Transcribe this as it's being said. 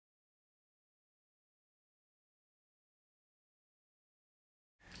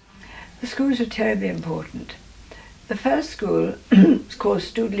The schools are terribly important. The first school is called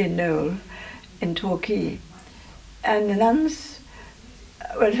Stoodley Knoll in Torquay, and the nuns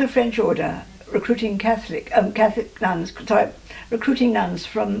were a little French order recruiting Catholic nuns, recruiting nuns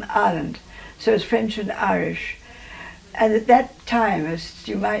from Ireland, so it's French and Irish. And at that time, as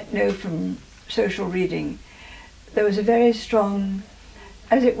you might know from social reading, there was a very strong,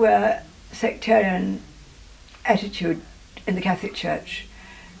 as it were, sectarian attitude in the Catholic Church.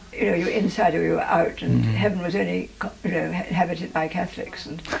 You know, you were inside or you were out, and heaven was only, you know, inhabited by Catholics,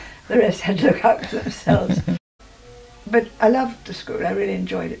 and the rest had to look out for themselves. But I loved the school. I really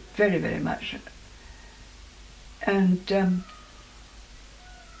enjoyed it very, very much. And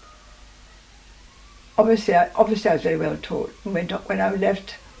obviously I was very well taught. When I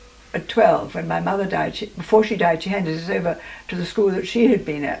left at 12, when my mother died, before she died, she handed us over to the school that she had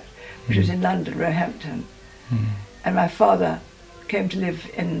been at, which was in London, Roehampton. And my father came to live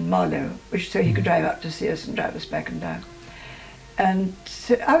in Marlow, so he could drive up to see us and drive us back and down. And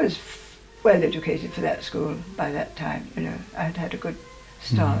so I was well educated for that school by that time. You know, I had had a good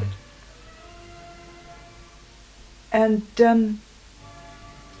start. And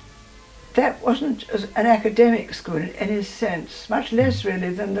that wasn't an academic school in any sense, much less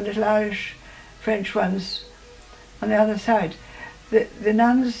really than the little Irish French ones on the other side. The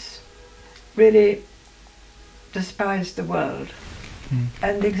nuns really despised the world,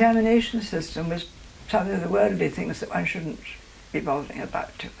 and the examination system was something of the worldly things that one shouldn't be bothering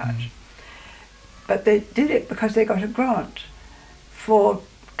about too much. But they did it because they got a grant for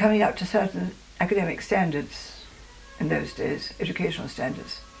coming up to certain academic standards in those days, educational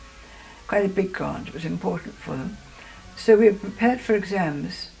standards. Quite a big grant, it was important for them. So we were prepared for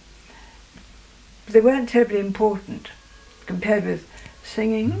exams, but they weren't terribly important compared with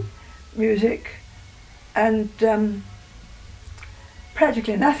singing, music, and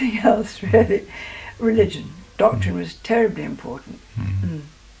practically nothing else really. Religion, doctrine was terribly important.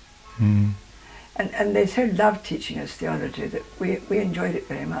 And they so loved teaching us theology that we enjoyed it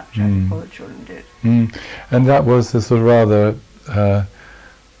very much. I think all the children did. And that was the sort of rather,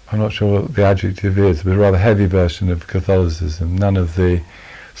 I'm not sure what the adjective is, but a rather heavy version of Catholicism, none of the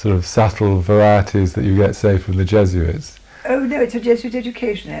sort of subtle varieties that you get, say, from the Jesuits. Oh no, it's a Jesuit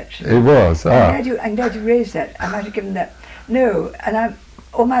education actually. It was? I'm glad you raised that. I might have given that. No, and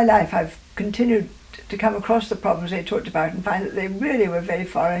all my life I've continued to come across the problems they talked about and find that they really were very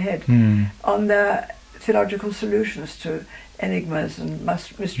far ahead on their theological solutions to enigmas and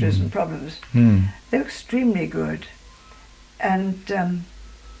mysteries and problems. They were extremely good and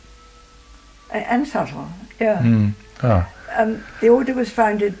subtle. Yeah. The order was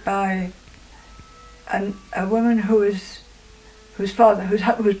founded by a woman whose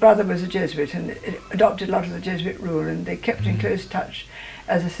brother was a Jesuit and adopted a lot of the Jesuit rule, and they kept in close touch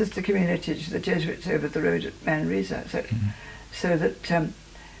as a sister community to the Jesuits over the road at Manresa, so that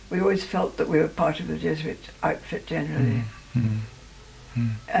we always felt that we were part of the Jesuit outfit generally.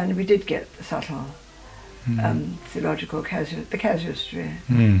 And we did get the subtle theological casuistry,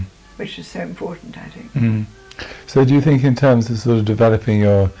 which is so important, I think. So do you think in terms of sort of developing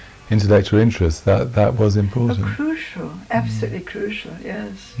your intellectual interest that was important? Oh, crucial, absolutely crucial,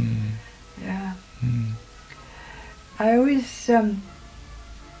 yes. Yeah. I always,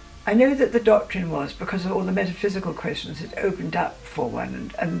 I know that the doctrine was, because of all the metaphysical questions it opened up for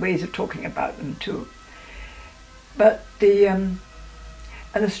one, and ways of talking about them too. But and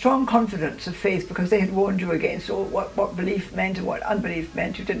the strong confidence of faith, because they had warned you against all what belief meant and what unbelief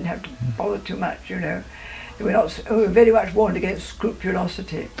meant. You didn't have to bother too much, you know. They were very much warned against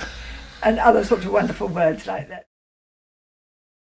scrupulosity and other sorts of wonderful words like that.